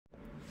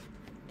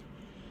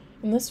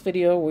In this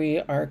video, we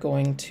are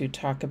going to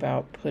talk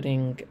about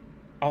putting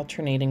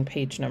alternating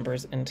page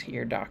numbers into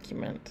your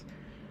document.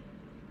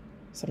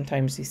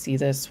 Sometimes you see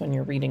this when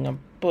you're reading a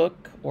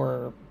book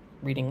or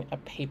reading a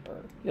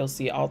paper. You'll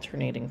see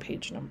alternating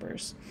page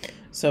numbers.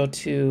 So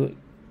to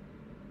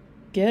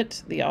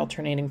get the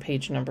alternating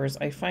page numbers,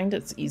 I find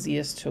it's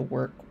easiest to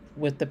work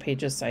with the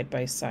pages side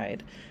by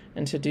side.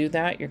 And to do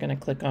that, you're going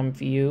to click on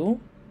View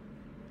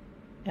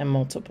and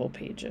Multiple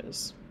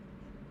Pages.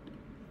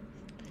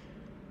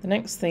 The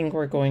next thing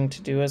we're going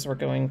to do is we're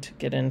going to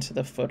get into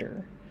the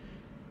footer.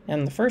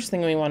 And the first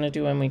thing we want to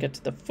do when we get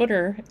to the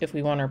footer, if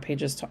we want our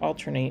pages to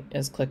alternate,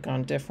 is click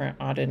on Different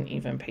Odd and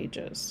Even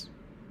Pages.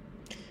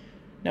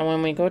 Now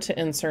when we go to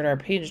insert our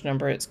page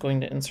number, it's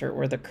going to insert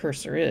where the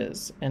cursor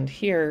is. And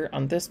here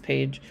on this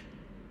page,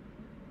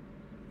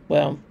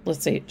 well,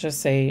 just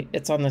say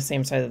it's on the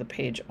same side of the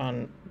page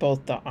on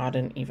both the odd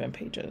and even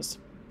pages.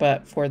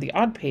 But for the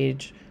odd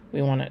page,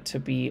 we want it to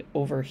be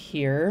over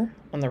here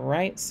on the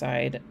right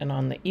side, and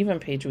on the even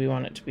page, we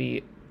want it to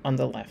be on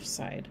the left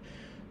side.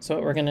 So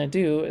what we're going to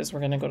do is we're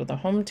going to go to the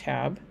Home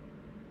tab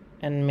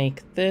and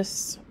make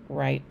this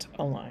right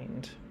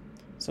aligned.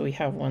 So we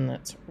have one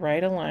that's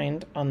right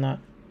aligned on the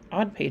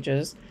odd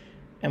pages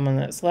and one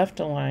that's left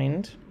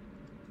aligned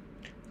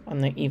on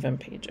the even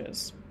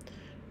pages.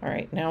 All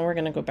right, now we're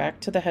going to go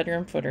back to the Header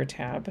and Footer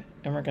tab,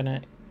 and we're going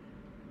to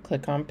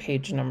click on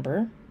Page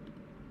Number.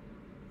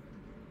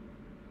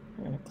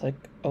 I'm going to click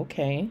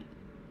OK,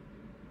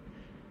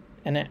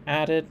 and it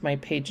added my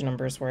page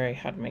numbers where I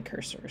had my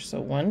cursor.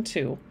 So 1,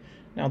 2.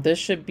 Now this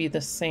should be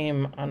the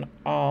same on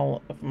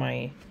all of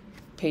my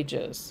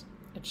pages.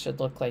 It should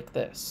look like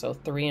this. So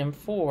 3 and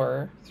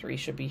 4, 3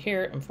 should be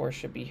here and 4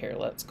 should be here.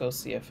 Let's go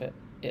see if it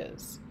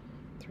is.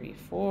 3,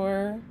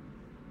 4,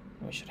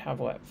 we should have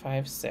what,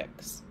 5,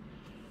 6.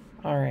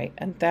 All right,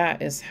 and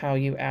that is how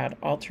you add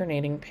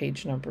alternating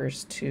page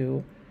numbers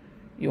to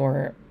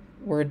your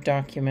Word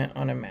document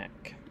on a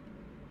Mac.